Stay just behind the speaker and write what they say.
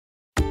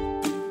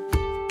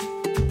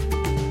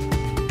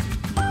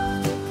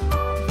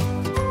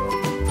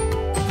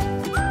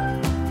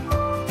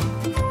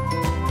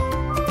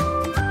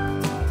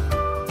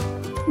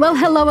Well,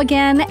 hello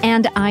again,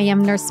 and I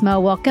am Nurse Mo.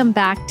 Welcome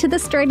back to the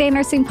Straight A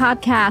Nursing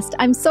Podcast.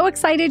 I'm so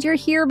excited you're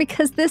here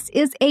because this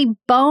is a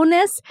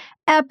bonus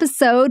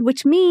episode,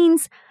 which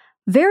means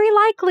very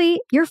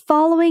likely you're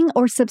following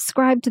or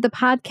subscribed to the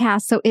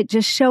podcast, so it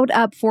just showed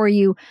up for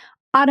you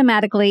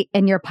automatically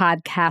in your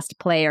podcast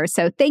player.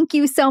 So thank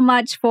you so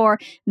much for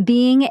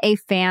being a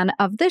fan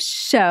of the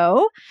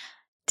show.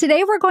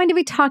 Today, we're going to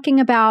be talking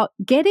about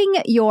getting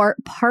your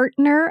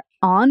partner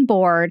on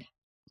board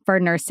for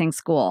nursing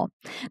school.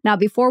 Now,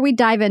 before we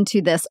dive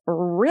into this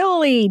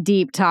really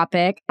deep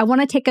topic, I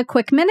want to take a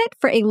quick minute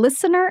for a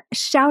listener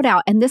shout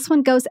out. And this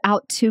one goes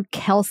out to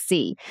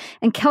Kelsey.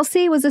 And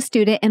Kelsey was a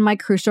student in my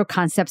Crucial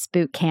Concepts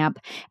boot camp.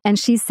 And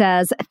she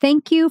says,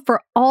 "Thank you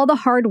for all the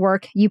hard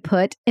work you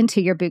put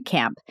into your boot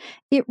camp.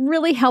 It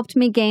really helped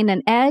me gain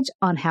an edge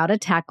on how to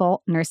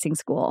tackle nursing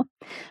school."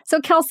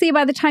 So Kelsey,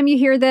 by the time you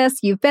hear this,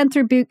 you've been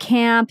through boot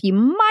camp. You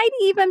might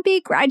even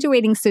be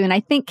graduating soon. I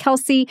think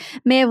Kelsey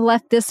may have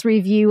left this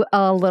review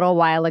a little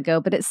while ago,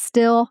 but it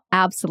still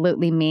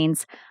absolutely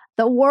means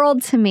the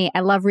world to me. I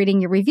love reading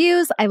your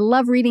reviews. I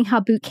love reading how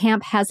boot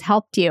camp has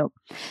helped you.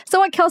 So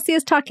what Kelsey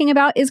is talking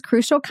about is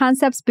Crucial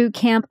Concepts Boot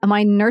Camp,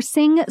 my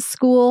nursing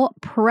school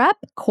prep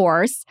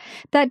course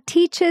that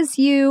teaches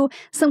you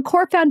some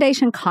core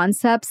foundation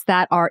concepts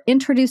that are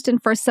introduced in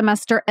first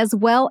semester, as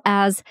well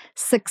as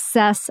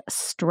success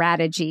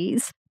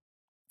strategies.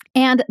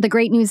 And the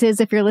great news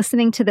is, if you're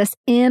listening to this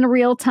in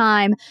real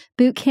time,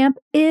 boot camp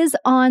is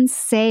on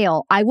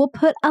sale. I will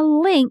put a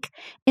link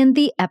in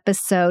the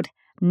episode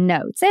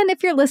notes. And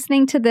if you're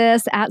listening to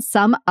this at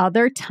some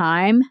other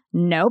time,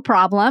 no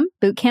problem.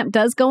 Boot camp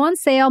does go on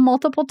sale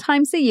multiple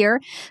times a year.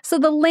 So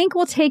the link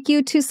will take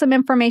you to some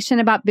information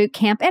about boot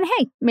camp. And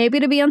hey, maybe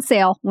it'll be on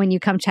sale when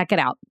you come check it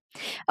out.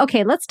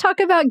 Okay, let's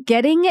talk about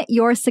getting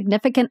your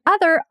significant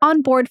other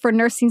on board for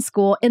nursing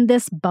school in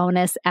this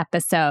bonus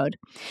episode.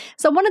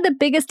 So one of the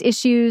biggest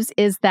issues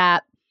is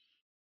that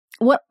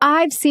what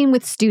I've seen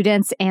with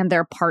students and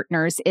their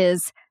partners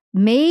is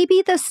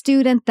maybe the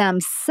student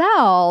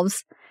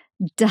themselves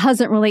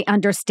doesn't really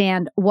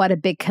understand what a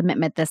big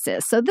commitment this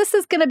is. So this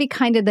is going to be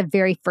kind of the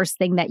very first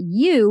thing that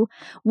you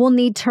will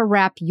need to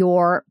wrap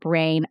your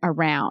brain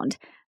around.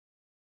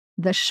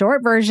 The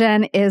short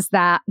version is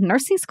that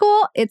nursing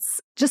school, it's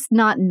just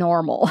not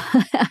normal.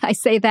 I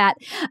say that.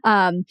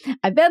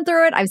 I've been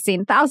through it. I've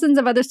seen thousands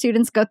of other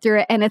students go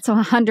through it, and it's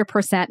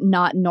 100%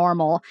 not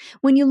normal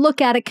when you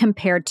look at it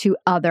compared to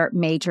other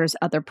majors,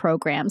 other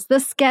programs. The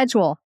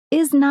schedule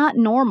is not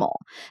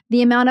normal.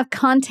 The amount of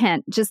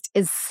content just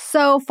is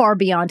so far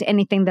beyond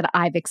anything that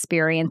I've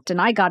experienced.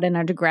 And I got an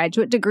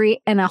undergraduate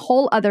degree in a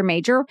whole other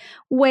major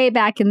way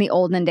back in the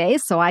olden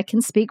days, so I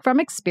can speak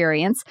from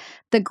experience.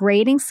 The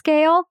grading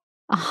scale,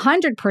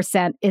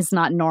 100% is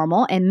not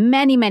normal. In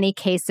many, many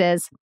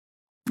cases,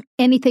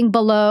 anything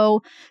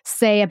below,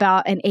 say,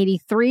 about an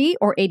 83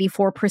 or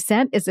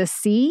 84% is a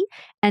C,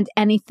 and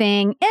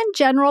anything in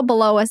general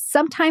below a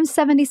sometimes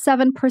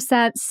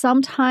 77%,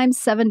 sometimes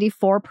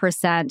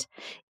 74%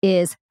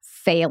 is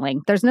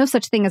failing. There's no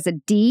such thing as a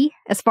D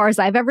as far as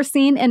I've ever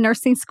seen in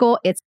nursing school.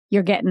 It's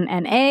you're getting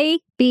an A,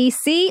 B,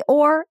 C,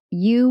 or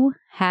you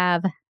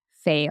have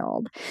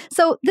failed.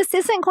 So this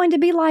isn't going to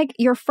be like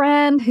your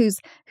friend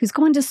who's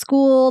going to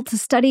school to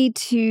study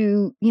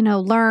to,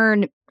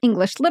 learn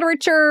English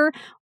literature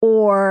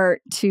or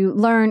to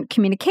learn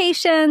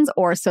communications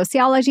or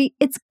sociology.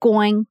 It's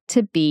going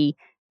to be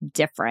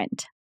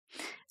different.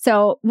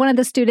 So one of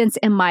the students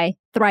in my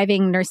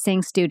Thriving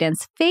Nursing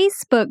Students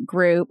Facebook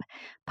group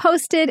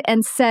posted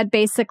and said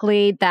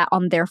basically that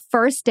on their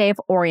first day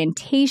of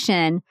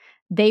orientation,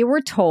 they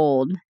were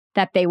told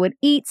that they would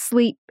eat,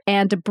 sleep,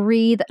 and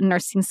breathe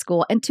nursing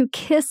school and to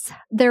kiss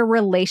their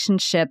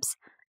relationships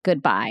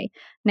goodbye.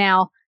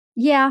 Now,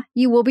 yeah,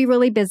 you will be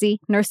really busy.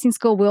 Nursing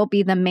school will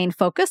be the main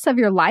focus of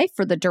your life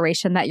for the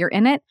duration that you're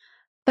in it,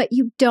 but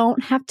you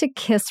don't have to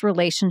kiss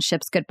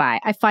relationships goodbye.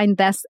 I find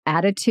this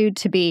attitude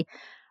to be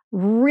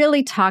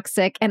really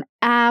toxic and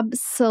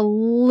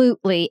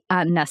absolutely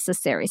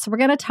unnecessary. So we're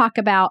going to talk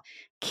about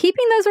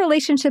keeping those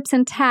relationships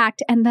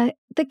intact. And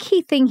the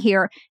key thing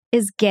here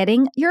is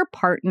getting your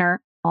partner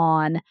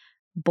on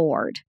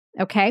board.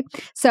 Okay.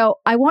 So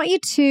I want you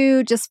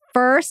to just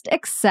first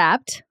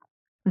accept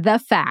the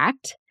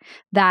fact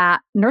that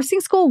nursing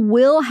school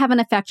will have an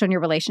effect on your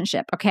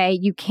relationship. Okay.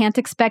 You can't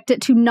expect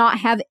it to not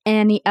have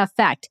any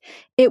effect.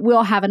 It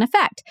will have an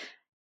effect.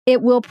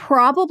 It will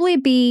probably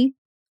be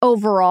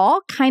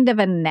overall kind of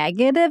a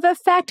negative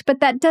effect, but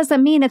that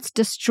doesn't mean it's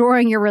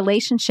destroying your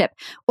relationship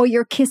or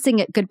you're kissing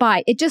it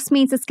goodbye. It just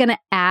means it's going to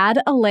add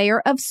a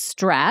layer of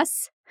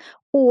stress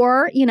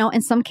or,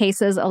 in some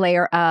cases, a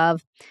layer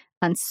of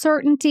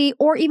uncertainty,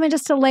 or even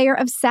just a layer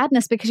of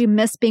sadness because you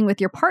miss being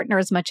with your partner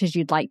as much as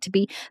you'd like to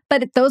be.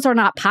 But those are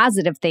not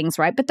positive things,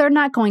 right? But they're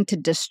not going to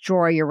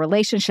destroy your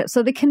relationship.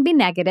 So they can be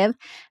negative.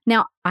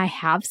 Now, I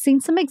have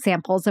seen some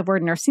examples of where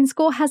nursing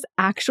school has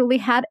actually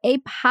had a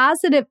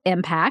positive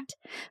impact.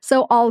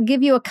 So I'll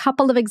give you a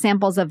couple of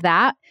examples of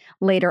that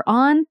later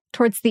on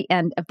towards the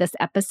end of this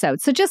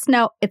episode. So just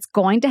know it's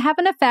going to have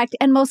an effect,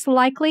 and most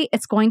likely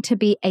it's going to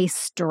be a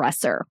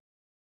stressor.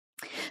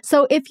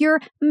 So if you're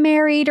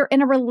married or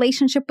in a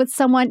relationship with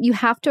someone, you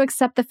have to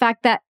accept the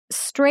fact that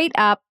straight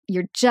up,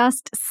 you're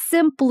just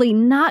simply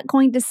not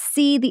going to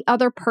see the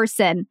other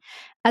person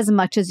as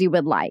much as you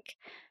would like.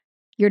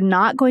 You're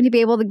not going to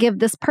be able to give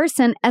this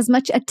person as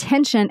much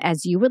attention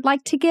as you would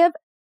like to give,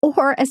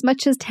 or as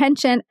much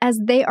attention as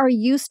they are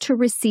used to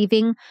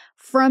receiving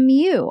from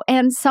you.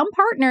 And some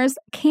partners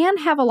can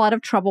have a lot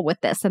of trouble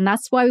with this. And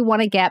that's why we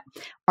want to get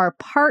our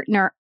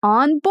partner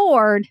on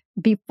board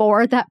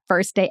before that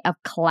first day of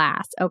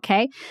class,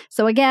 okay?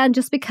 So again,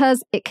 just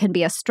because it can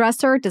be a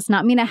stressor does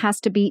not mean it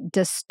has to be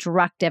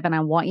destructive. And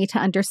I want you to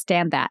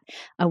understand that.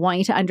 I want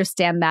you to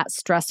understand that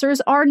stressors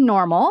are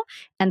normal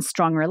and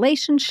strong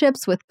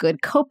relationships with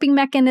good coping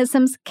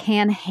mechanisms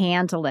can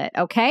handle it,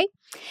 okay?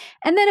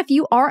 And then if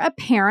you are a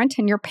parent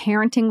and you're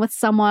parenting with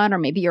someone, or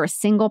maybe you're a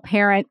single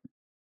parent,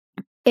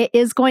 it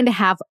is going to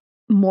have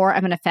more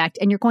of an effect,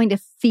 and you're going to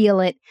feel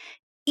it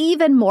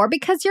even more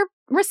because you're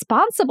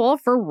responsible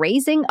for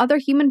raising other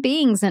human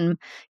beings and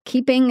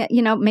keeping,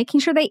 making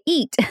sure they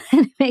eat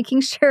and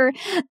making sure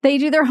they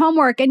do their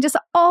homework and just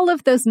all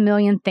of those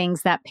million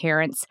things that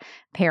parents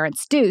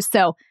do.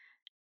 So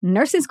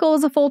nursing school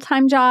is a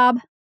full-time job.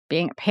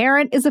 Being a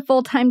parent is a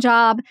full-time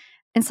job.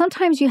 And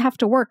sometimes you have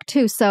to work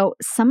too. So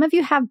some of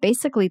you have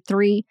basically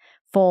 3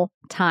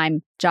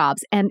 full-time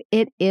jobs, and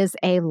it is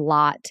a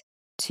lot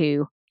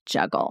to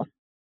juggle.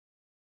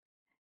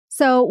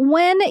 So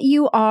when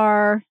you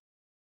are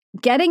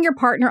getting your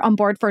partner on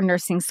board for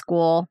nursing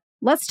school,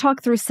 let's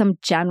talk through some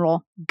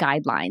general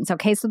guidelines.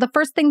 Okay, so the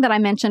first thing that I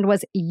mentioned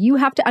was you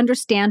have to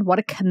understand what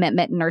a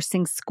commitment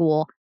nursing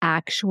school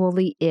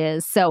actually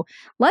is. So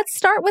let's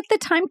start with the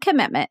time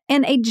commitment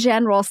in a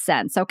general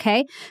sense.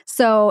 Okay,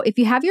 so if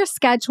you have your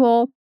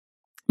schedule,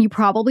 you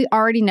probably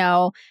already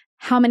know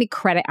how many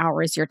credit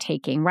hours you're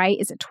taking, right?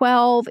 Is it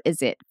 12?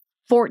 Is it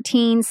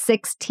 14,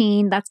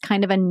 16? That's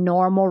kind of a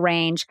normal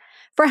range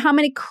for how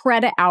many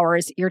credit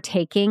hours you're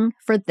taking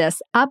for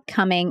this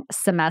upcoming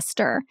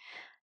semester.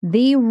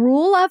 The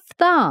rule of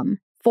thumb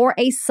for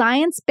a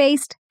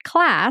science-based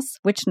class,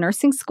 which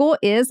nursing school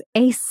is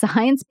a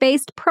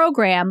science-based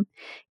program,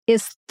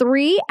 is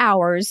 3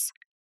 hours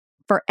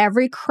for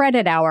every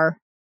credit hour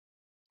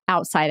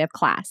outside of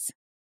class.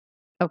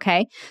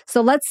 Okay,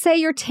 so let's say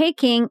you're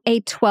taking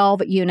a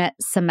 12-unit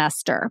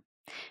semester.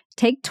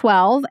 Take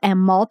 12 and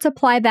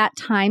multiply that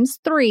times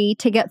 3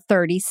 to get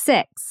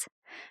 36.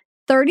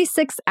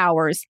 36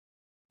 hours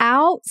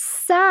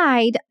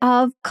outside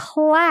of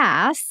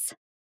class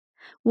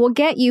will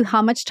get you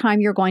how much time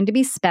you're going to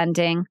be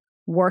spending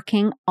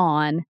working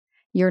on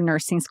your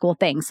nursing school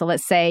thing. So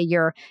let's say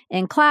you're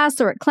in class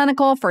or at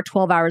clinical for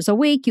 12 hours a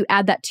week. You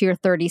add that to your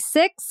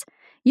 36.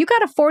 You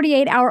got a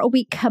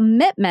 48-hour-a-week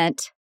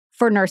commitment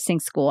for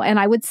nursing school. And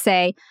I would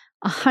say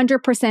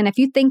 100%, if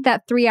you think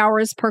that 3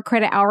 hours per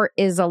credit hour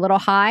is a little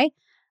high,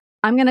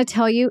 I'm going to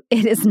tell you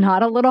it is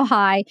not a little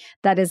high.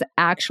 That is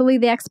actually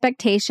the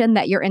expectation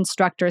that your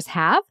instructors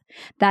have.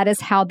 That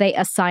is how they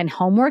assign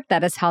homework.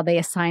 That is how they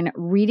assign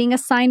reading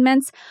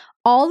assignments.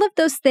 All of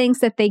those things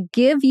that they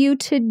give you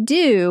to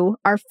do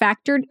are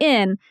factored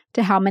in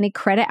to how many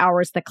credit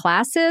hours the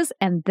class is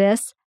and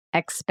this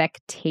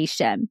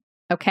expectation.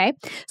 Okay,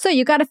 so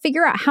you got to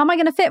figure out, how am I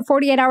going to fit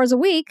 48 hours a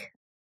week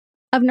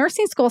of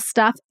nursing school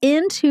stuff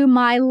into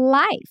my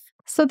life?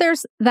 So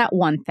there's that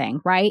one thing,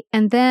 right?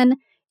 And then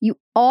you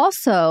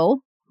also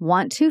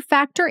want to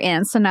factor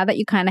in, so now that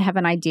you kind of have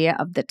an idea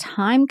of the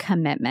time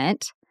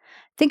commitment,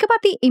 think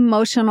about the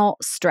emotional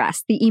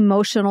stress, the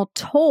emotional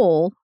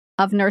toll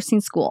of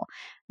nursing school.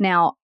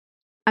 Now,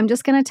 I'm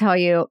just going to tell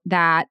you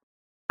that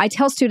I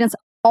tell students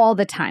all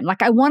the time,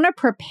 like, I want to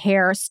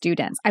prepare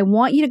students. I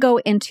want you to go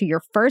into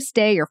your first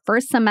day, your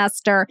first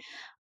semester,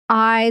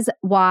 eyes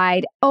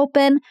wide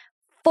open,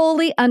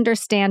 fully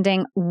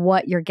understanding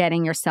what you're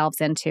getting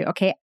yourselves into.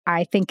 Okay,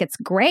 I think it's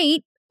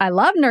great. I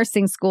love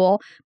nursing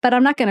school, but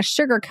I'm not going to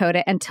sugarcoat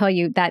it and tell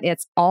you that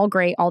it's all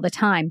great all the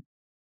time.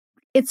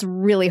 It's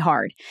really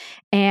hard.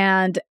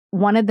 And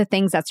one of the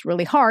things that's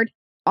really hard,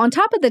 on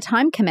top of the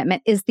time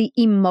commitment, is the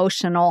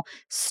emotional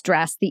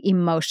stress, the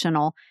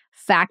emotional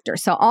factor.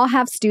 So I'll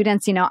have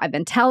students, I've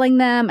been telling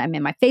them, I'm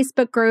in my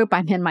Facebook group,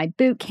 I'm in my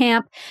boot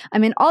camp,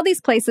 I'm in all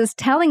these places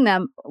telling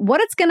them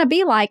what it's going to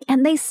be like.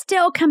 And they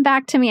still come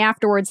back to me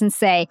afterwards and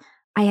say,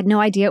 I had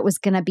no idea it was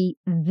going to be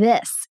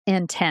this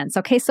intense.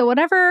 Okay, so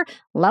whatever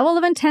level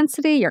of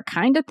intensity you're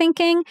kind of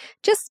thinking,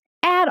 just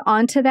add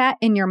on to that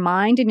in your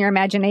mind and your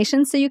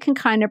imagination so you can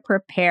kind of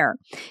prepare.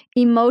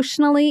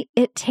 Emotionally,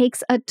 it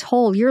takes a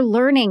toll. You're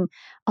learning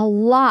a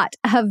lot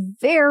of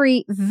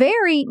very,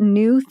 very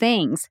new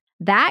things.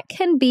 That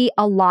can be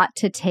a lot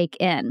to take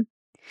in.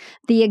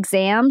 The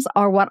exams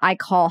are what I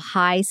call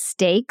high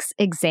stakes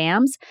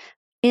exams.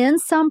 In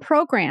some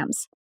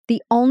programs,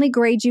 the only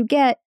grade you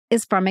get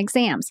is from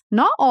exams.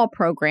 Not all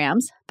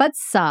programs, but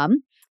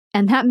some.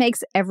 And that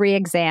makes every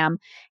exam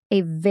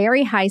a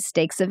very high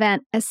stakes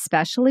event,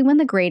 especially when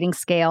the grading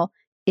scale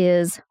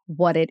is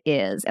what it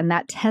is. And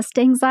that test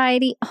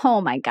anxiety,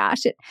 oh my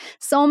gosh,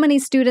 so many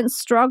students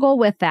struggle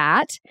with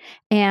that,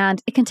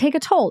 and it can take a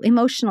toll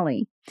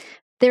emotionally.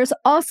 There's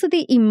also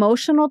the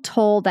emotional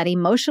toll, that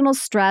emotional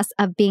stress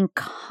of being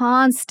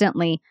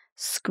constantly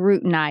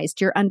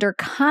scrutinized. You're under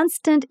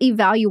constant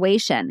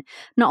evaluation.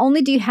 Not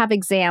only do you have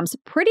exams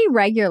pretty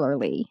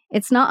regularly,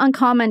 it's not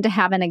uncommon to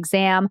have an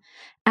exam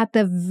at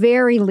the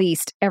very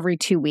least every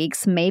 2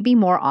 weeks, maybe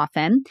more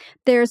often.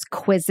 There's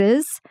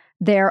quizzes.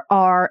 There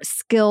are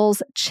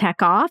skills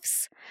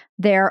checkoffs.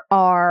 There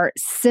are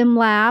sim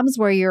labs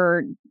where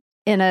you're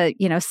in a,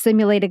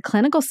 simulated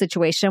clinical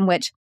situation,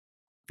 which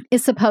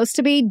is supposed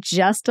to be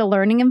just a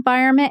learning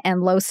environment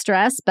and low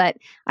stress. But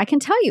I can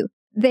tell you,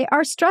 they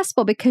are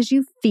stressful because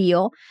you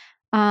feel,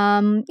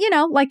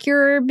 like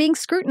you're being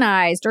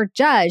scrutinized or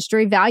judged or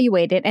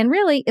evaluated. And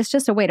really, it's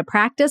just a way to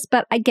practice.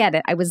 But I get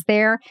it. I was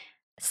there.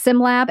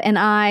 SimLab and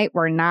I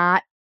were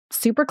not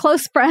super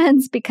close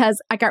friends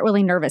because I got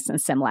really nervous in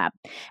SimLab.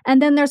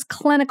 And then there's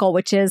clinical,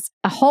 which is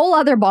a whole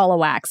other ball of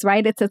wax,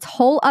 right? It's this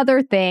whole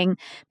other thing,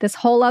 this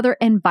whole other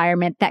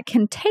environment that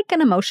can take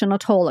an emotional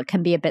toll. It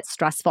can be a bit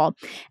stressful.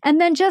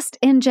 And then just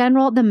in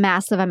general, the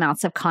massive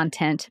amounts of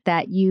content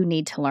that you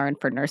need to learn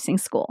for nursing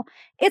school.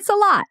 It's a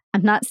lot.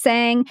 I'm not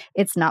saying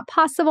it's not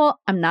possible.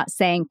 I'm not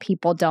saying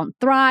people don't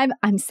thrive.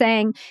 I'm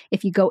saying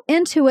if you go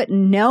into it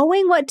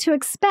knowing what to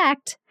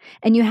expect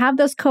and you have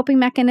those coping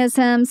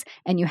mechanisms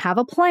and you have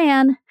a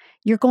plan,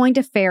 you're going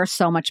to fare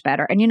so much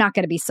better and you're not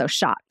going to be so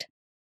shocked.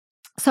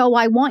 So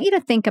I want you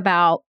to think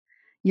about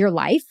your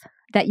life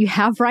that you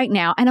have right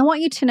now. And I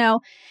want you to know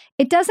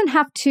it doesn't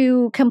have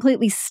to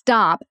completely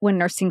stop when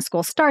nursing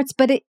school starts,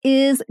 but it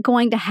is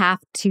going to have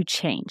to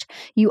change.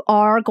 You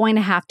are going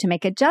to have to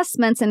make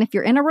adjustments. And if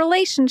you're in a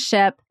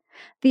relationship,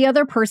 the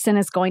other person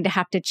is going to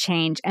have to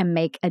change and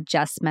make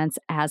adjustments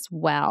as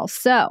well.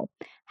 So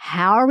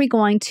how are we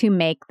going to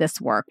make this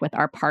work with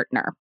our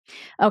partner?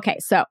 Okay,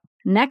 so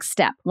next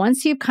step,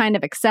 once you've kind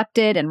of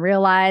accepted and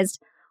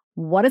realized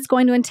what it's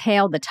going to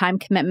entail, the time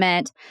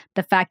commitment,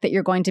 the fact that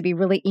you're going to be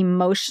really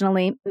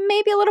emotionally,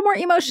 maybe a little more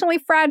emotionally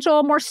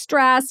fragile, more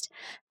stressed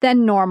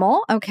than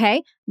normal,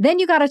 okay? Then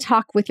you got to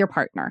talk with your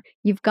partner.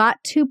 You've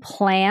got to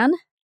plan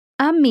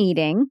a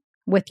meeting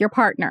with your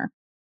partner,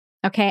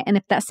 okay? And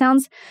if that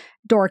sounds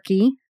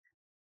dorky,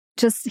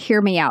 just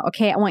hear me out,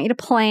 okay? I want you to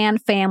plan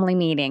family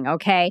meeting,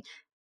 okay?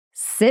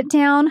 Sit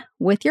down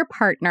with your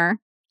partner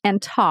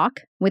and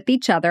talk with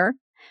each other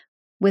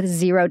with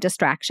zero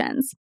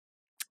distractions.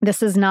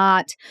 This is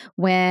not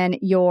when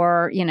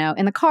you're,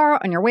 in the car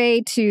on your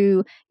way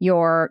to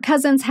your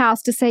cousin's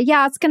house to say,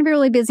 yeah, it's going to be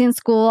really busy in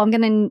school. I'm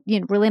going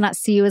to really not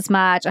see you as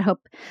much. I hope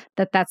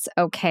that that's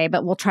okay,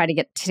 but we'll try to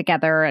get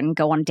together and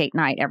go on date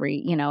night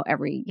every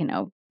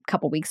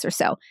couple weeks or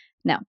so.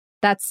 No,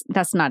 that's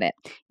not it.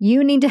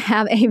 You need to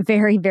have a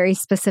very, very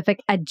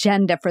specific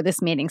agenda for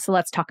this meeting. So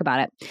let's talk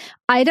about it.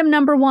 Item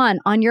number 1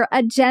 on your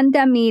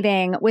agenda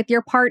meeting with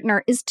your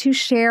partner is to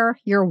share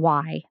your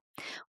why.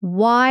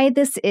 Why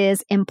this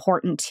is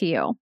important to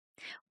you,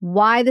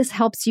 why this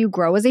helps you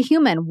grow as a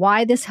human,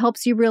 why this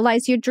helps you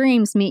realize your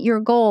dreams, meet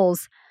your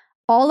goals,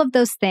 all of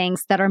those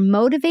things that are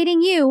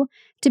motivating you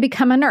to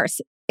become a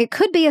nurse. It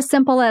could be as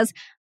simple as,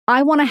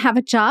 I want to have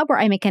a job where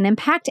I make an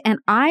impact and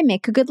I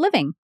make a good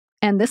living.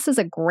 And this is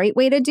a great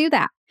way to do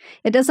that.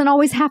 It doesn't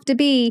always have to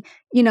be,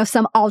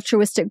 some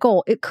altruistic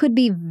goal. It could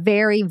be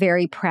very,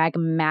 very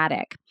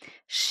pragmatic.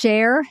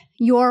 Share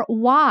your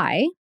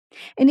why.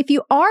 And if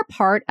you are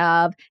part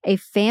of a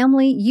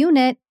family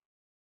unit,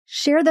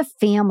 share the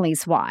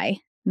family's why.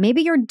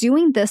 Maybe you're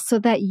doing this so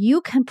that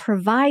you can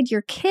provide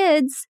your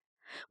kids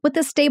with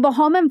a stable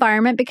home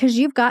environment because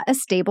you've got a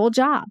stable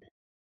job.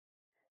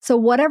 So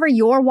whatever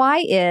your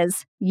why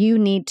is, you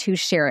need to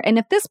share it. And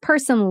if this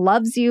person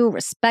loves you,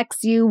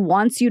 respects you,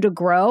 wants you to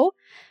grow,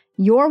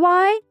 your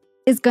why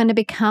is going to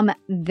become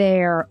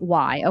their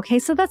why. Okay,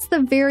 so that's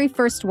the very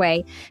first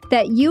way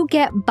that you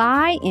get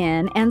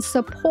buy-in and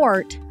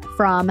support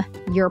from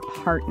your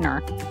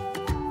partner.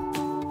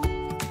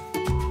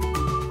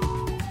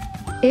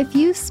 If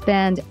you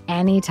spend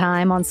any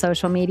time on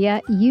social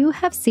media, you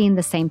have seen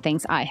the same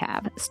things I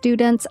have.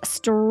 Students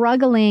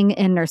struggling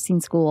in nursing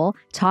school,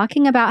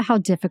 talking about how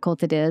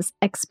difficult it is,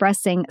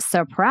 expressing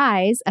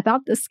surprise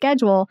about the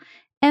schedule,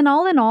 and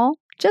all in all,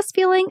 just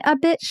feeling a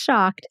bit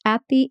shocked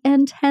at the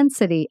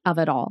intensity of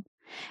it all.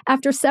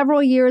 After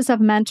several years of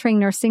mentoring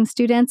nursing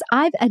students,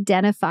 I've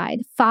identified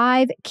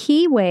 5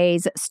 key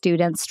ways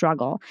students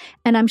struggle,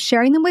 and I'm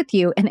sharing them with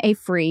you in a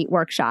free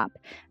workshop.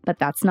 But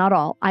that's not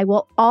all. I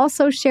will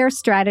also share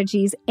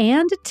strategies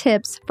and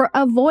tips for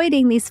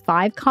avoiding these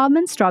 5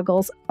 common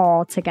struggles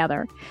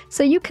altogether,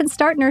 so you can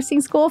start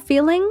nursing school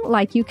feeling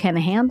like you can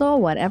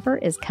handle whatever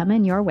is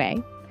coming your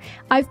way.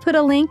 I've put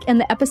a link in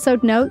the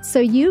episode notes so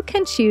you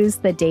can choose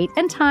the date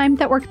and time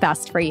that work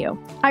best for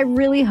you. I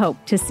really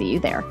hope to see you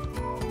there.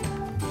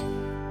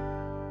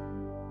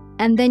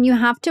 And then you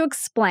have to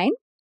explain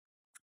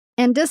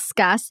and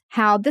discuss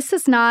how this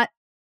is not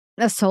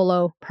a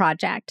solo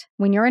project.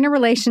 When you're in a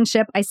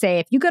relationship, I say,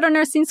 if you go to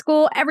nursing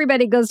school,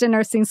 everybody goes to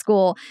nursing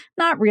school.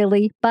 Not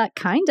really, but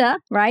kinda,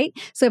 right?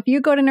 So if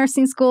you go to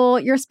nursing school,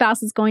 your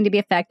spouse is going to be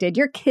affected.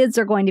 Your kids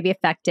are going to be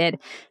affected.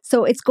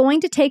 So it's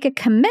going to take a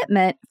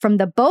commitment from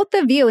the both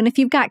of you. And if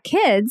you've got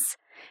kids,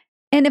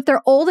 and if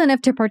they're old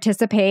enough to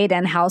participate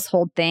in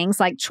household things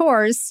like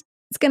chores,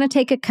 it's going to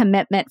take a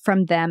commitment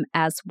from them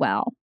as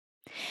well.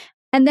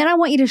 And then I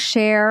want you to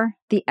share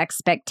the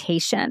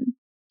expectation.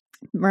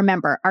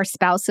 Remember, our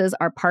spouses,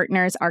 our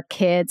partners, our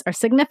kids, our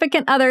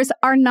significant others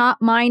are not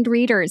mind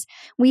readers.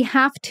 We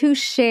have to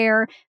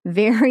share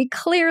very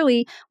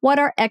clearly what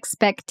our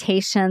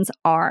expectations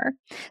are.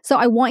 So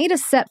I want you to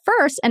set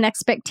first an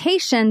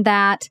expectation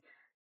that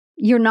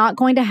you're not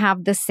going to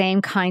have the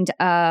same kind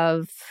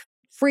of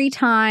free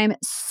time,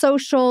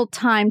 social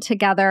time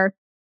together,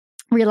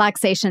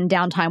 relaxation,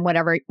 downtime,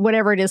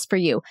 whatever it is for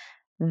you.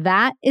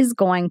 That is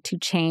going to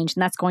change.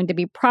 And that's going to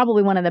be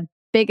probably one of the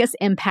biggest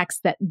impacts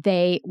that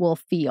they will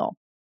feel.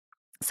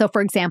 So for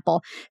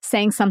example,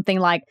 saying something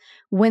like,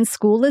 when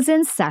school is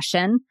in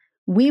session,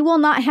 we will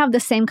not have the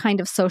same kind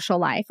of social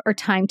life or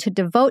time to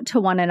devote to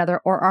one another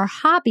or our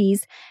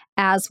hobbies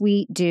as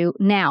we do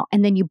now.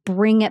 And then you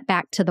bring it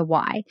back to the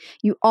why.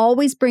 You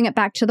always bring it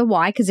back to the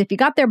why, because if you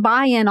got their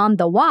buy-in on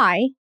the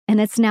why,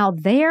 and it's now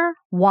their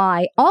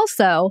why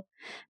also,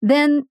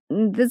 then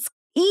it's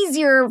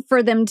easier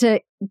for them to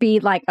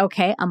be like,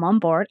 okay, I'm on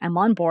board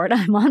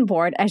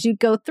as you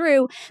go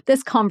through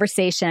this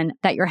conversation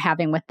that you're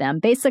having with them.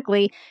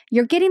 Basically,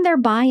 you're getting their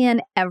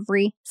buy-in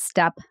every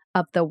step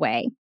of the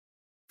way.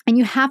 And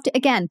you have to,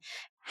 again,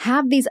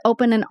 have these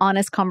open and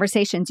honest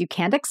conversations. You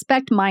can't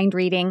expect mind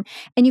reading,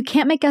 and you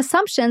can't make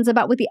assumptions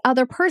about what the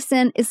other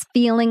person is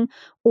feeling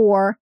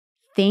or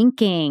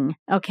thinking,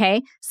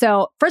 okay?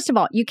 So first of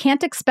all, you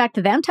can't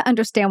expect them to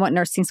understand what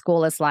nursing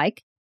school is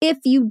like if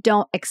you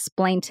don't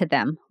explain to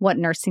them what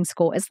nursing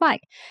school is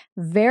like.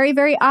 Very,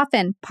 very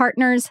often,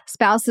 partners,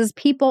 spouses,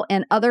 people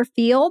in other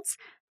fields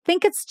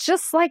think it's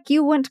just like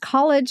you went to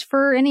college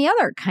for any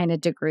other kind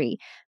of degree.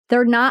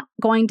 They're not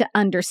going to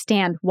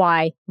understand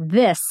why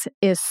this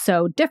is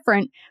so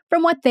different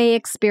from what they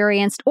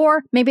experienced,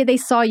 or maybe they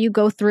saw you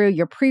go through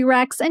your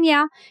prereqs and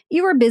yeah,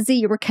 you were busy,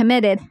 you were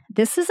committed.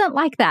 This isn't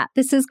like that.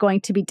 This is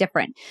going to be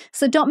different.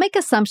 So don't make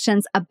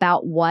assumptions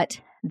about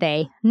what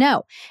they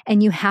know.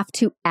 And you have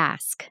to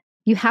ask.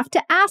 You have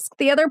to ask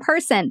the other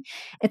person.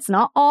 It's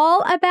not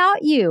all about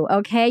you,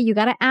 okay? You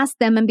got to ask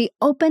them and be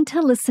open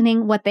to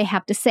listening what they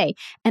have to say.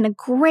 And a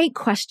great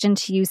question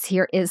to use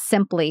here is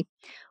simply,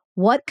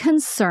 what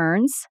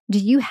concerns do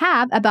you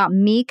have about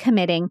me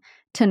committing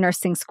to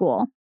nursing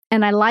school?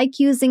 And I like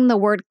using the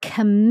word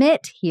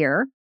commit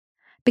here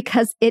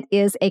because it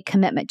is a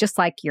commitment. Just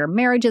like your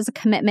marriage is a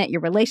commitment,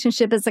 your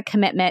relationship is a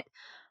commitment.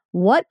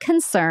 What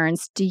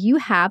concerns do you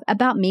have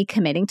about me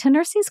committing to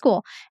nursing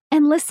school?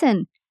 And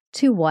listen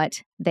to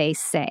what they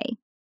say.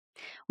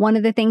 One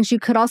of the things you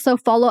could also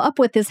follow up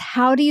with is,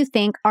 how do you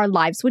think our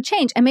lives would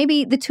change? And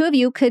maybe the two of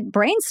you could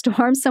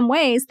brainstorm some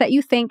ways that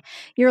you think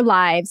your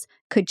lives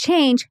could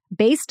change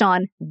based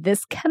on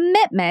this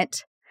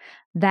commitment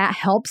that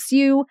helps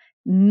you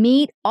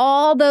meet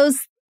all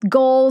those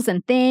goals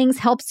and things,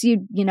 helps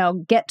you,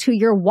 get to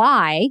your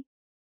why.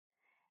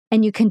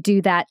 And you can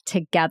do that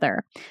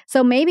together.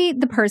 So maybe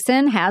the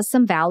person has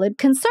some valid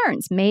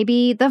concerns.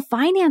 Maybe the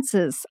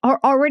finances are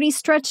already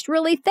stretched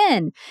really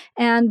thin.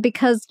 And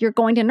because you're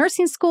going to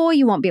nursing school,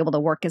 you won't be able to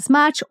work as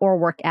much or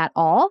work at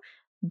all.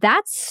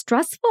 That's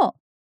stressful.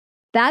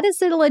 That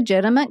is a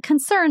legitimate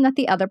concern that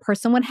the other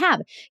person would have.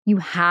 You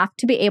have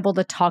to be able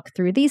to talk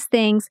through these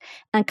things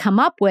and come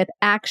up with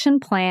action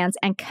plans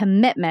and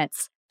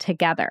commitments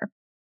together.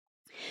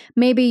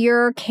 Maybe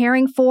you're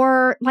caring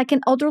for like an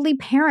elderly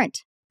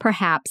parent,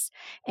 perhaps,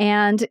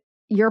 and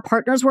your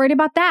partner's worried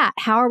about that.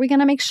 How are we going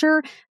to make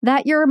sure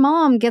that your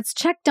mom gets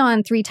checked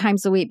on 3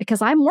 times a week?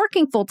 Because I'm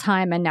working full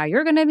time and now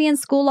you're going to be in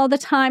school all the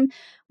time.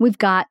 We've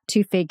got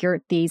to figure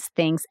these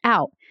things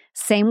out.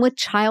 Same with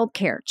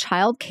childcare.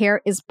 Childcare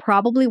is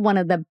probably one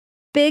of the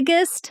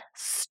biggest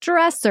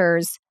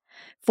stressors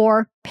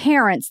for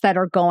parents that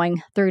are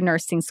going through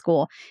nursing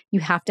school.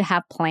 You have to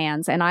have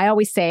plans. And I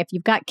always say, if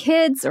you've got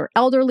kids or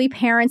elderly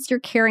parents you're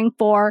caring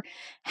for,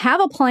 have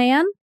a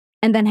plan.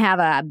 And then have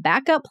a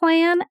backup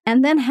plan,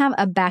 and then have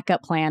a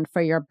backup plan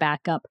for your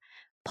backup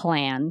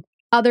plan.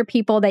 Other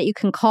people that you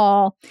can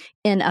call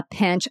in a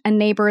pinch, a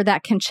neighbor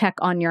that can check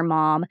on your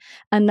mom,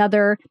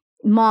 another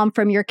mom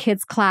from your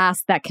kids'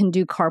 class that can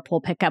do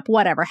carpool pickup,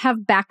 whatever.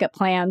 Have backup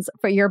plans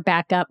for your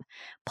backup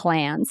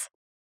plans.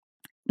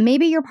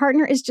 Maybe your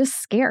partner is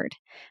just scared.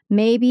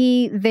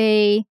 Maybe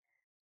they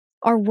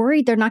are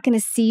worried they're not going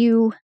to see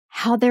you,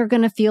 how they're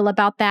going to feel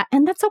about that,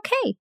 and that's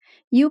okay.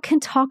 You can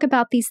talk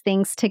about these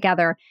things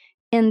together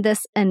in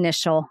this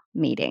initial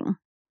meeting.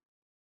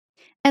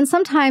 And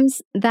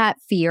sometimes that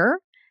fear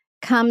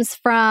comes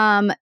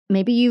from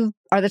maybe you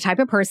are the type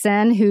of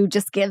person who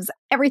just gives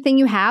everything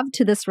you have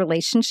to this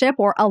relationship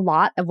or a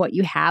lot of what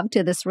you have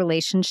to this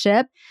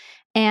relationship.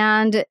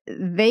 And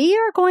they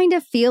are going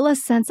to feel a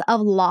sense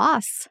of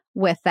loss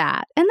with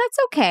that. And that's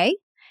okay.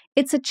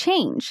 It's a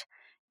change.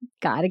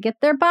 Got to get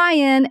their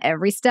buy-in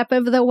every step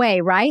of the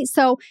way, right?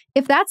 So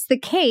if that's the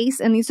case,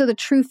 and these are the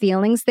true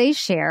feelings they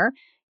share,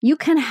 you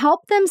can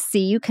help them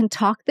see, you can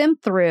talk them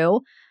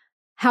through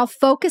how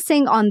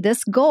focusing on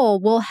this goal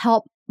will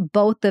help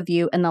both of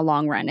you in the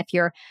long run. If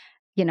you're,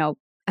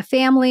 a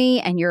family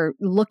and you're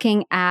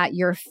looking at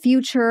your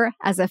future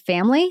as a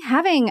family,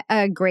 having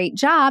a great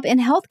job in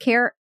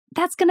healthcare,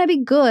 that's going to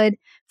be good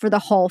for the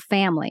whole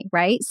family,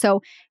 right?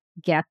 So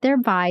get their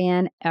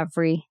buy-in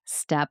every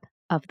step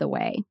of the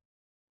way.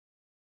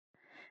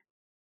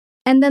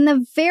 And then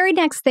the very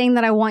next thing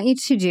that I want you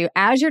to do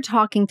as you're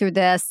talking through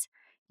this,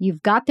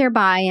 you've got their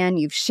buy-in,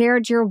 you've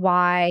shared your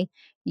why,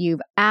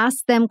 you've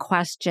asked them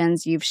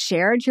questions, you've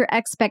shared your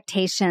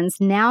expectations.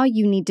 Now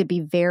you need to be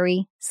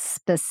very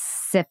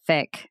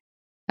specific,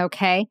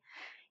 okay?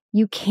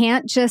 You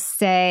can't just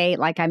say,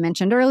 like I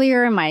mentioned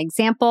earlier in my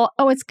example,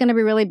 oh, it's going to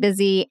be really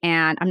busy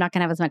and I'm not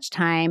going to have as much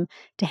time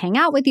to hang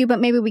out with you,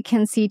 but maybe we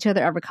can see each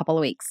other every couple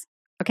of weeks.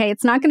 Okay,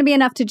 it's not going to be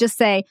enough to just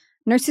say,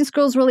 nursing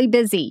school is really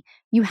busy.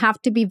 You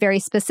have to be very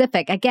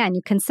specific. Again,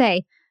 you can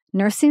say,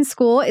 nursing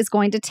school is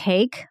going to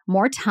take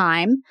more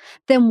time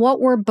than what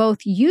we're both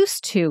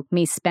used to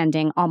me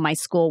spending on my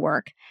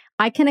schoolwork.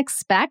 I can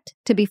expect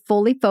to be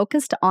fully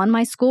focused on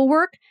my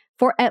schoolwork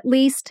for at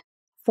least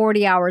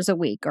 40 hours a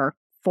week or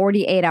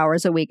 48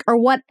 hours a week or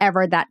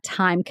whatever that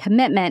time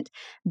commitment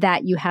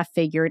that you have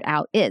figured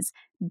out is.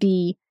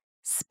 Be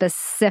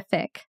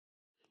specific.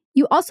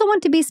 You also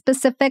want to be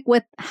specific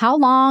with how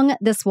long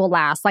this will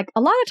last. Like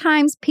a lot of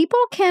times people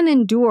can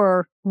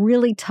endure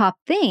really tough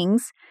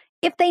things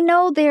if they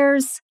know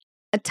there's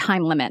a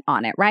time limit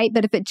on it, right?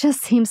 But if it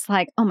just seems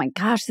like, oh my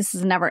gosh, this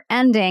is never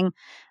ending,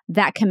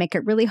 that can make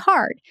it really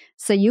hard.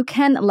 So you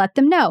can let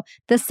them know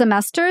the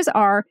semesters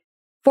are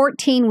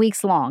 14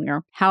 weeks long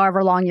or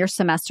however long your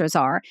semesters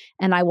are.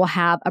 And I will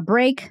have a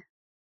break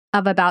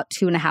of about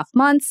 2.5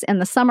 months in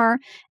the summer.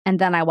 And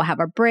then I will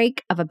have a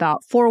break of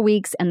about 4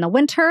 weeks in the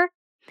winter.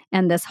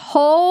 And this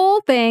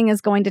whole thing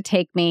is going to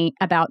take me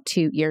about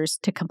 2 years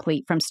to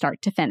complete from start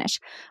to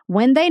finish.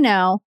 When they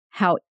know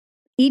how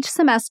each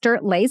semester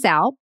lays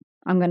out,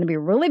 I'm going to be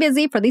really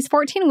busy for these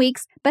 14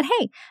 weeks, but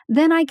hey,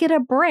 then I get a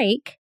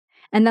break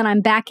and then I'm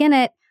back in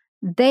it.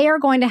 They are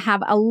going to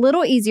have a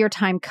little easier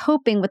time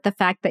coping with the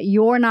fact that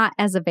you're not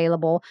as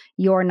available,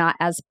 you're not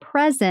as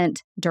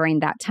present during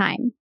that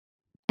time.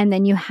 And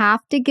then you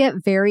have to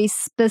get very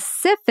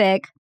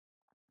specific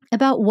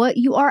about what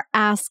you are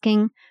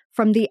asking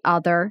from the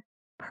other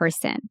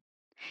person.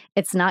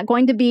 It's not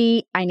going to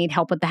be, I need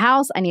help with the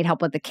house, I need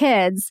help with the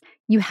kids.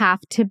 You have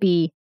to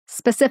be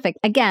specific.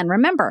 Again,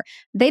 remember,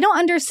 they don't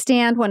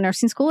understand what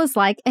nursing school is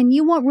like, and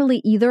you won't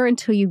really either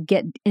until you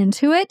get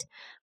into it,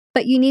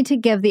 but you need to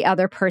give the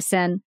other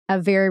person a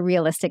very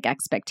realistic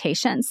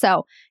expectation.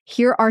 So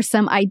here are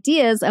some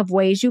ideas of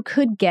ways you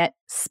could get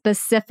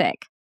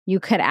specific. You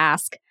could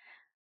ask,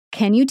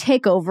 can you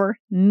take over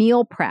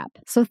meal prep?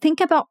 So think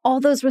about all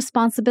those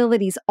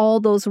responsibilities, all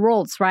those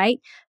roles, right?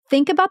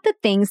 Think about the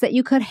things that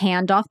you could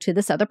hand off to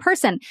this other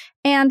person.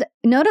 And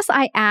notice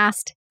I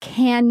asked,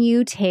 can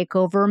you take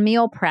over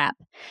meal prep?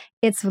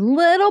 It's a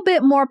little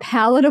bit more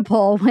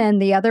palatable when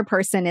the other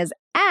person is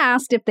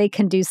asked if they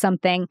can do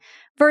something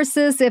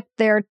versus if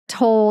they're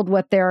told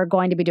what they're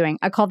going to be doing.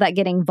 I call that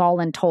getting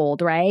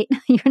voluntold, right?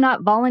 You're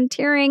not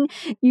volunteering,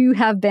 you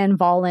have been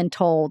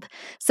voluntold.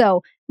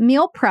 So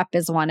meal prep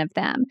is one of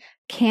them.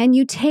 Can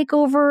you take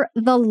over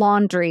the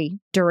laundry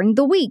during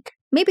the week?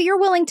 Maybe you're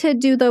willing to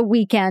do the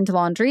weekend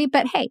laundry,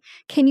 but hey,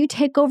 can you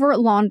take over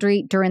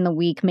laundry during the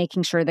week,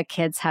 making sure the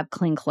kids have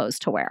clean clothes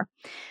to wear?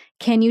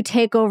 Can you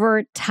take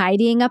over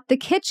tidying up the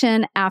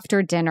kitchen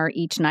after dinner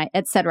each night,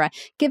 etc.?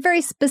 Get very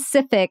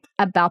specific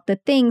about the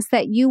things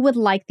that you would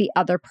like the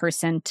other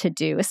person to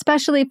do,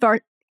 especially if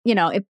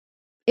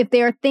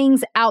there are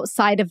things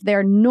outside of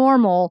their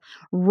normal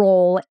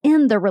role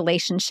in the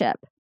relationship.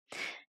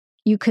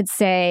 You could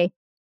say,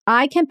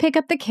 I can pick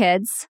up the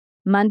kids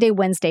Monday,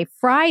 Wednesday,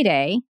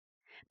 Friday,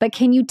 but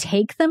can you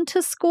take them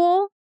to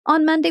school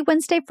on Monday,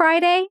 Wednesday,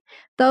 Friday?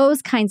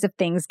 Those kinds of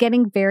things,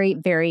 getting very,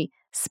 very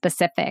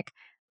specific.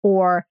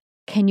 Or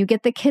can you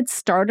get the kids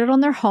started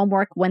on their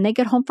homework when they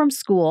get home from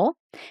school?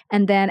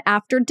 And then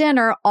after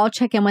dinner, I'll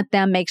check in with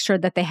them, make sure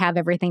that they have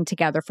everything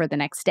together for the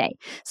next day.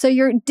 So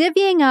you're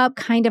divvying up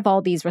kind of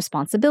all these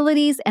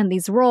responsibilities and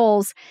these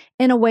roles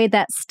in a way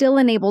that still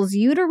enables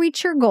you to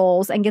reach your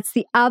goals and gets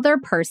the other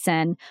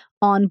person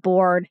on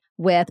board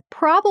with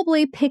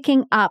probably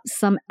picking up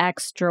some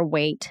extra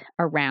weight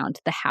around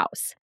the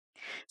house.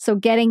 So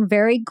getting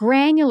very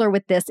granular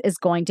with this is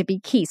going to be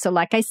key. So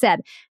like I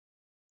said,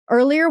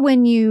 earlier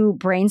when you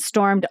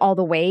brainstormed all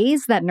the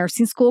ways that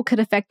nursing school could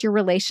affect your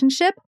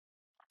relationship,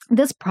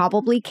 this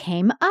probably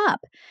came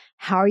up.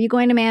 How are you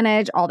going to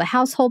manage all the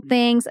household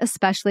things,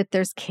 especially if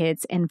there's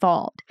kids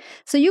involved?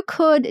 So you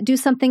could do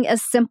something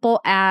as simple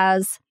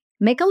as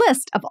make a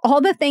list of all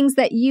the things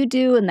that you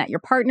do and that your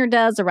partner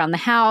does around the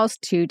house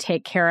to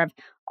take care of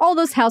all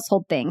those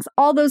household things,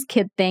 all those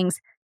kid things,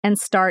 and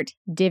start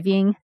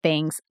divvying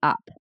things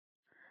up.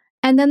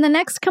 And then the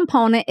next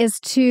component is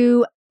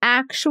to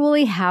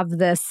actually have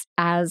this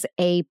as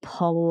a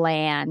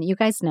plan. You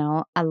guys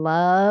know I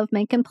love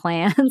making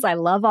plans. I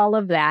love all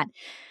of that.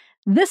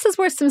 This is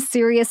where some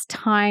serious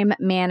time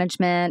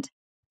management,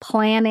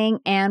 planning,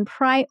 and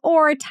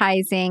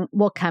prioritizing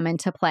will come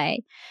into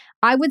play.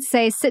 I would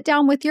say sit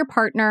down with your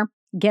partner,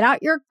 get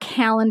out your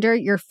calendar,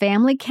 your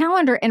family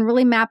calendar, and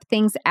really map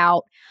things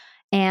out.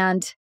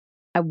 And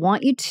I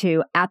want you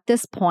to, at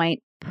this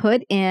point,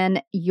 put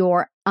in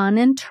your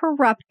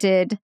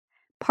uninterrupted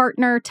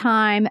partner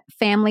time,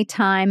 family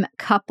time,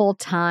 couple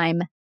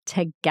time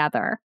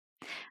together.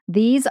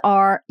 These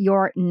are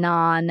your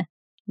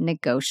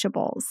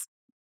non-negotiables.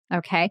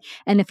 Okay.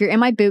 And if you're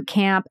in my boot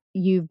camp,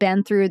 you've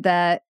been through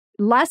the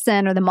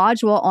lesson or the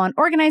module on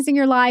organizing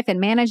your life and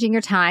managing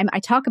your time.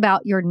 I talk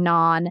about your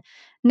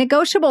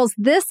non-negotiables.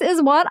 This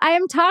is what I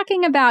am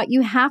talking about.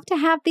 You have to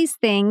have these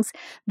things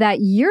that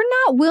you're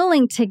not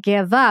willing to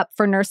give up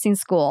for nursing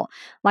school.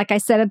 Like I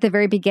said at the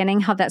very beginning,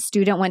 how that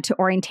student went to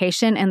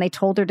orientation and they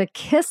told her to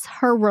kiss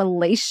her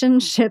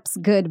relationships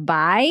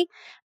goodbye.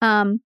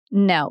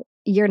 No.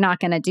 You're not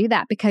going to do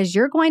that because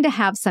you're going to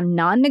have some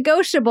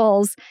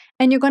non-negotiables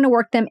and you're going to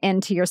work them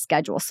into your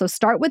schedule. So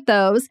start with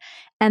those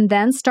and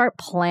then start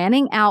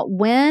planning out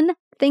when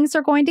things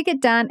are going to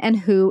get done and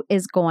who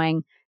is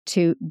going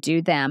to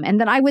do them.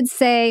 And then I would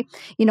say,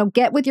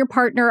 get with your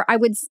partner. I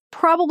would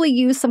probably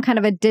use some kind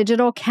of a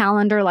digital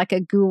calendar, like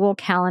a Google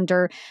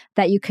Calendar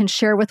that you can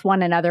share with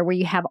one another where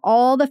you have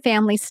all the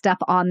family stuff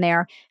on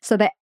there so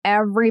that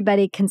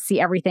everybody can see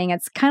everything.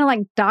 It's kind of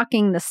like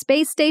docking the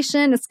space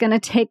station. It's going to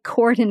take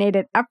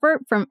coordinated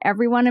effort from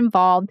everyone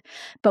involved.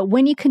 But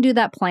when you can do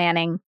that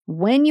planning,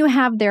 when you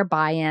have their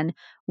buy-in,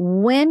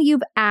 when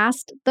you've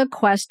asked the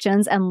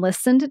questions and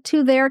listened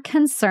to their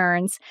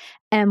concerns,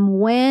 and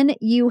when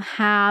you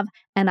have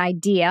an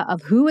idea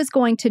of who is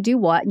going to do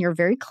what, and you're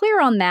very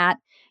clear on that,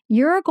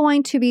 you're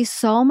going to be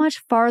so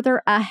much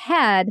farther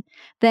ahead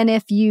than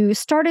if you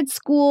started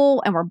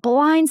school and were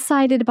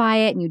blindsided by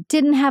it and you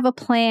didn't have a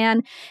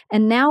plan.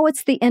 And now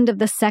it's the end of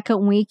the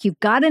second week. You've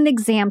got an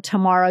exam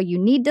tomorrow. You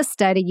need to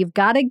study. You've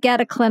got to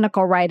get a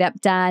clinical write-up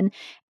done.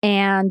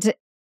 And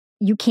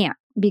you can't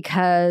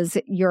because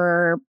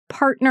your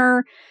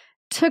partner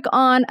took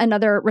on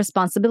another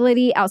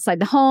responsibility outside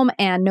the home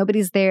and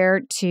nobody's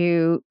there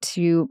to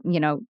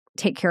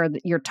take care of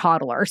your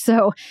toddler.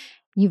 So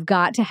you've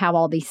got to have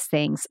all these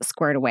things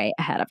squared away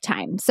ahead of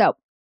time. So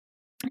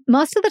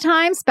most of the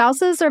time,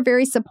 spouses are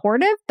very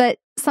supportive, but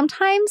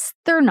sometimes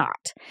they're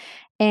not.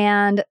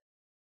 And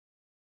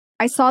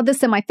I saw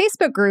this in my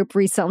Facebook group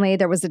recently.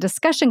 There was a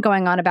discussion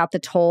going on about the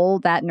toll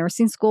that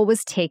nursing school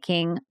was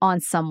taking on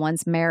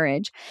someone's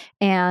marriage.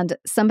 And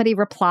somebody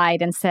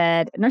replied and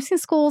said, nursing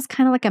school is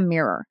kind of like a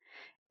mirror.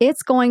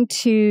 It's going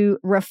to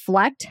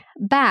reflect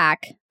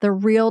back the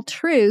real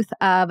truth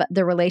of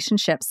the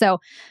relationship. So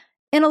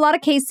in a lot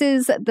of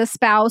cases, the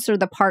spouse or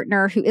the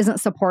partner who isn't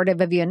supportive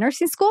of you in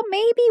nursing school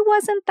maybe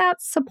wasn't that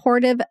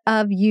supportive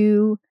of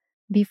you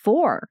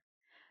before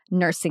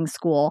nursing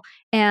school.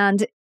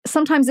 And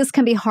sometimes this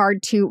can be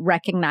hard to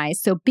recognize.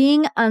 So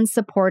being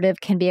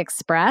unsupportive can be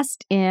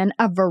expressed in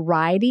a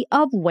variety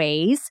of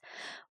ways.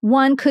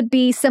 One could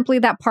be simply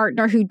that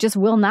partner who just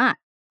will not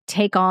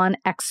take on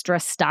extra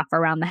stuff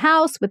around the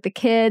house with the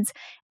kids,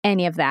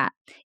 any of that,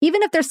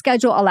 even if their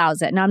schedule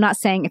allows it. Now, I'm not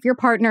saying if your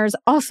partner's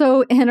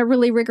also in a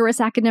really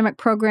rigorous academic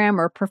program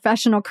or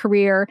professional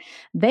career,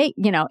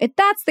 if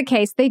that's the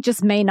case, they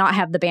just may not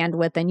have the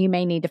bandwidth and you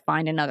may need to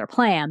find another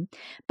plan.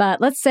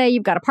 But let's say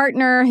you've got a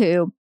partner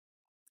who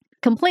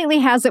completely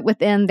has it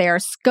within their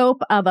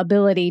scope of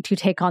ability to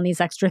take on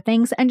these extra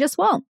things and just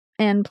won't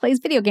and plays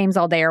video games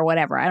all day or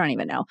whatever. I don't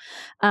even know.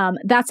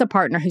 That's a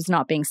partner who's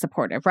not being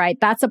supportive, right?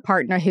 That's a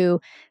partner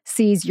who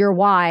sees your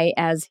why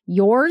as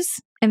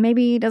yours and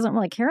maybe doesn't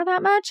really care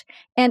that much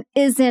and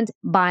isn't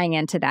buying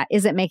into that,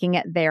 isn't making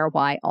it their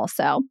why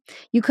also.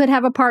 You could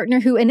have a partner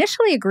who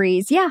initially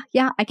agrees, yeah,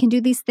 I can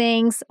do these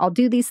things. I'll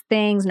do these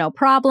things, no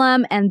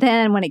problem. And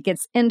then when it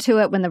gets into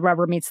it, when the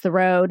rubber meets the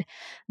road,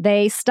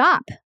 they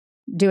stop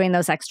doing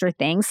those extra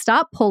things,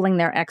 stop pulling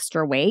their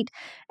extra weight,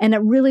 and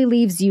it really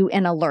leaves you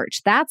in a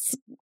lurch.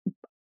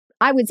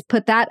 I would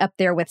put that up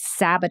there with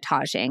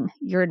sabotaging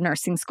your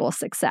nursing school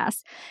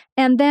success.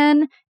 And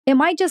then it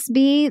might just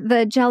be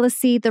the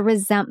jealousy, the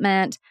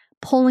resentment,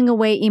 pulling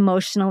away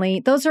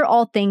emotionally. Those are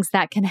all things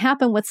that can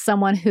happen with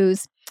someone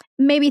who's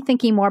maybe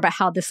thinking more about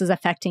how this is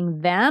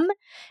affecting them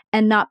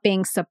and not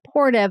being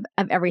supportive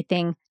of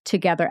everything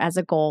together as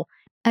a goal.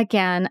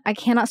 Again, I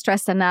cannot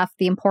stress enough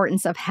the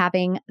importance of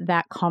having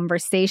that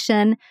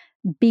conversation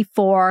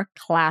before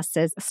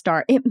classes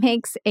start. It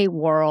makes a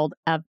world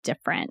of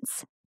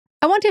difference.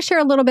 I want to share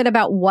a little bit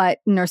about what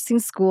nursing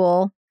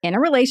school in a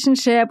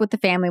relationship with the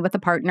family, with a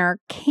partner,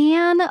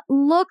 can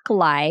look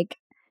like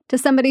to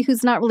somebody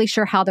who's not really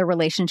sure how their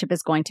relationship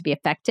is going to be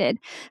affected.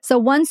 So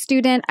one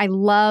student, I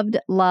loved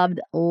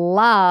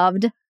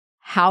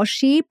how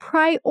she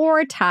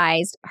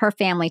prioritized her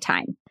family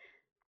time.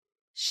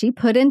 She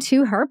put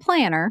into her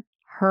planner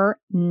her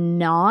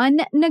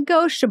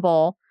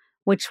non-negotiable,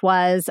 which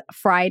was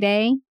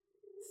Friday,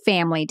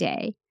 family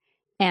day.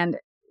 And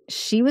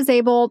she was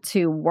able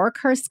to work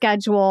her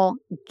schedule,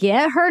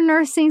 get her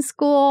nursing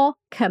school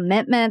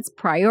commitments,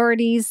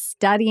 priorities,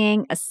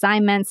 studying,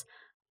 assignments,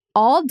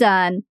 all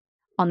done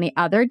on the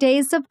other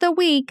days of the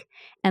week,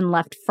 and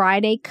left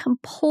Friday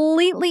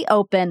completely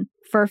open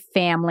for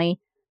family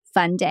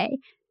fun day.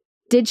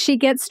 Did she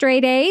get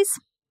straight A's?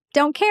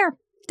 Don't care.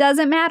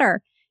 Doesn't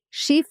matter.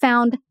 She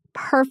found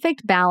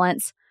perfect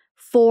balance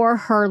for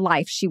her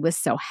life. She was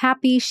so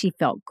happy. She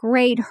felt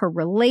great. Her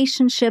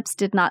relationships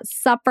did not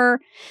suffer.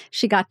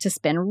 She got to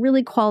spend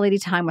really quality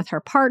time with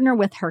her partner,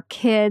 with her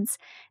kids,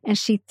 and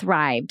she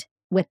thrived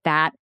with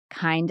that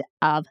kind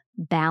of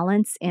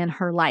balance in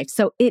her life.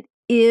 So it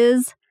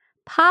is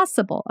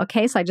possible.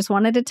 Okay. So I just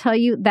wanted to tell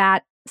you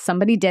that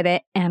somebody did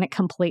it and it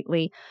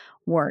completely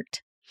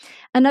worked.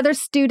 Another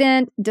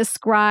student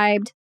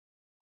described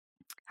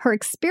her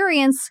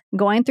experience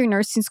going through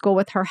nursing school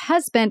with her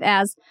husband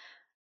as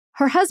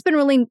her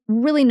husband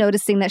really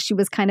noticing that she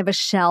was kind of a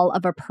shell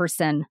of a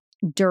person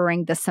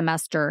during the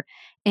semester.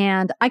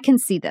 And I can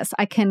see this.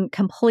 I can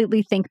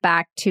completely think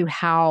back to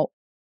how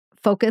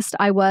focused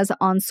I was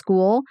on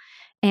school.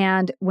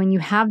 And when you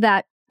have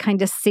that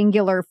kind of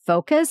singular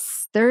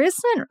focus, there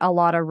isn't a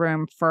lot of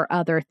room for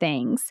other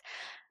things.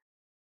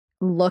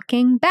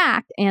 Looking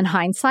back in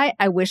hindsight,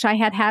 I wish I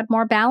had had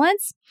more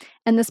balance.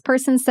 And this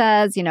person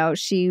says,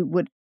 she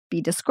would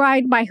be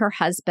described by her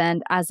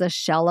husband as a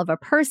shell of a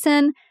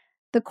person.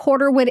 The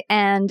quarter would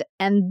end,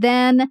 and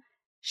then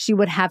she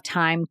would have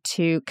time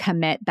to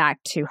commit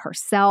back to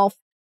herself,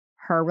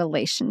 her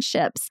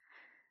relationships.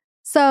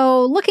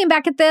 So looking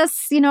back at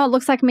this, it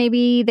looks like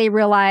maybe they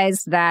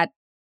realized that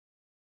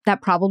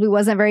probably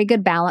wasn't very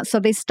good balance. So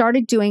they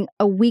started doing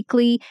a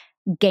weekly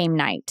game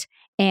night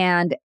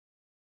and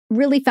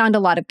really found a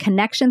lot of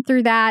connection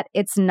through that.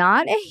 It's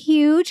not a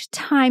huge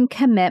time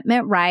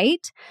commitment,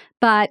 right?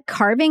 But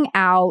carving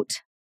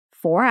out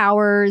 4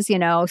 hours,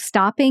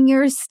 stopping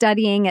your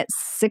studying at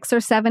 6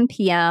 or 7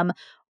 p.m.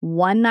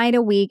 one night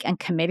a week and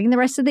committing the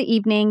rest of the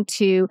evening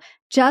to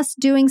just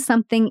doing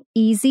something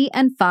easy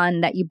and fun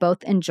that you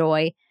both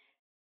enjoy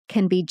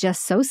can be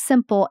just so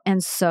simple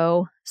and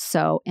so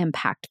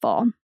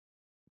impactful.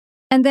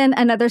 And then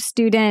another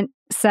student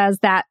says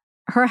that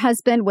her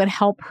husband would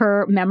help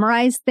her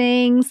memorize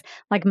things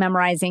like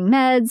memorizing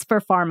meds for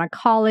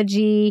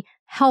pharmacology,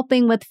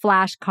 helping with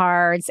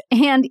flashcards,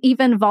 and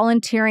even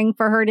volunteering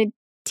for her to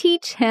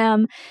teach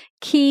him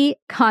key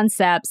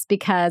concepts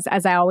because,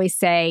 as I always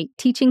say,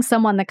 teaching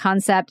someone the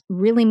concept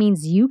really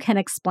means you can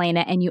explain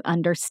it and you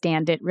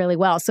understand it really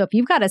well. So if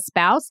you've got a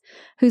spouse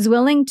who's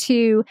willing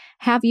to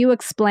have you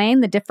explain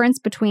the difference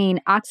between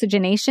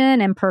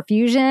oxygenation and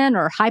perfusion,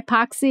 or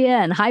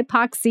hypoxia and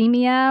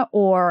hypoxemia,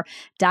 or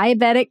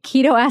diabetic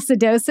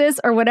ketoacidosis,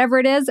 or whatever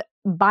it is,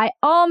 by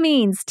all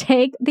means,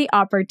 take the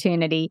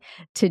opportunity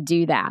to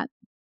do that.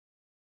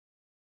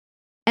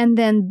 And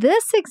then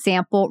this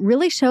example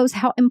really shows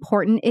how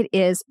important it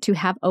is to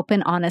have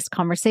open, honest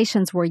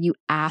conversations where you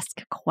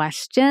ask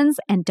questions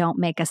and don't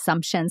make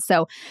assumptions.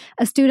 So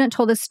a student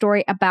told a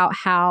story about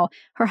how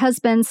her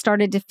husband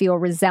started to feel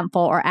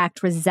resentful or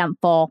act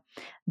resentful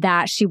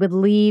that she would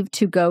leave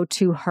to go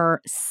to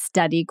her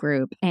study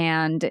group.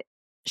 And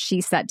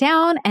she sat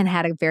down and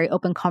had a very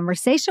open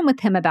conversation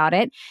with him about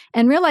it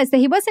and realized that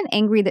he wasn't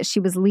angry that she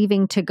was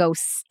leaving to go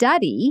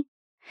study.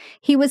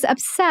 He was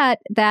upset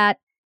that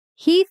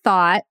he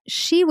thought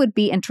she would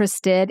be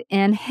interested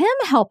in him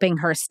helping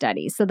her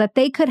study so that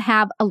they could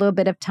have a little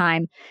bit of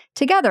time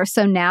together.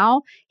 So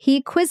now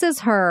he quizzes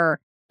her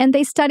and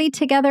they study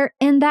together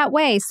in that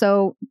way.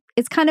 So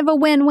it's kind of a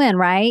win-win,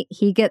 right?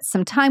 He gets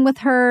some time with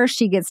her,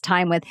 she gets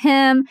time with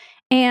him,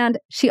 and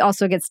she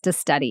also gets to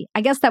study. I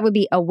guess that would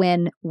be a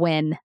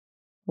win-win-win.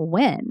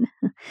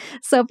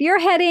 So if you're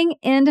heading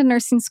into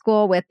nursing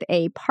school with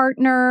a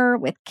partner,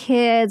 with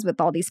kids, with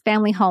all these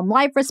family home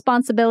life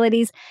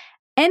responsibilities,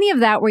 any of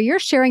that where you're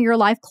sharing your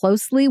life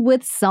closely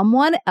with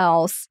someone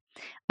else,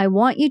 I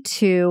want you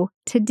to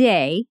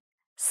today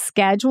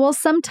schedule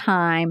some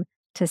time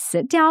to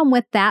sit down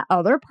with that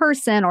other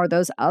person or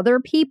those other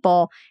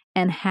people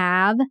and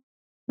have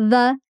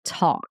the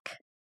talk.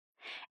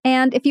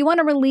 And if you want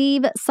to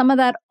relieve some of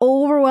that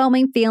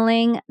overwhelming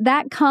feeling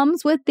that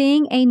comes with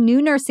being a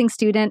new nursing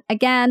student,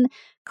 again,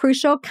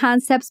 Crucial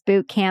Concepts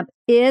Bootcamp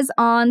is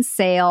on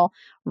sale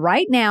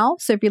right now.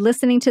 So if you're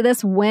listening to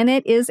this when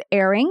it is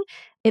airing,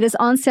 it is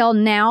on sale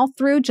now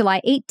through July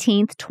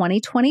 18th,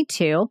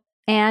 2022.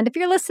 And if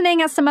you're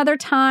listening at some other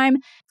time,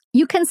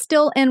 you can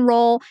still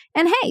enroll.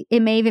 And hey,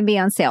 it may even be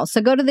on sale. So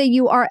go to the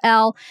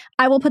URL.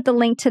 I will put the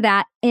link to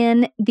that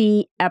in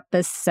the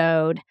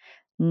episode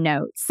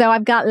notes. So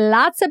I've got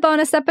lots of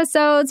bonus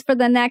episodes for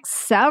the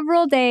next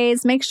several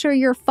days. Make sure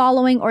you're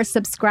following or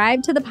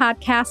subscribe to the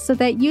podcast so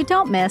that you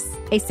don't miss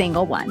a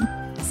single one.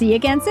 See you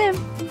again soon.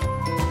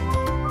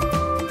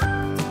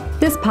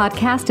 This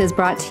podcast is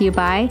brought to you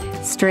by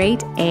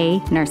Straight A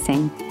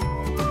Nursing.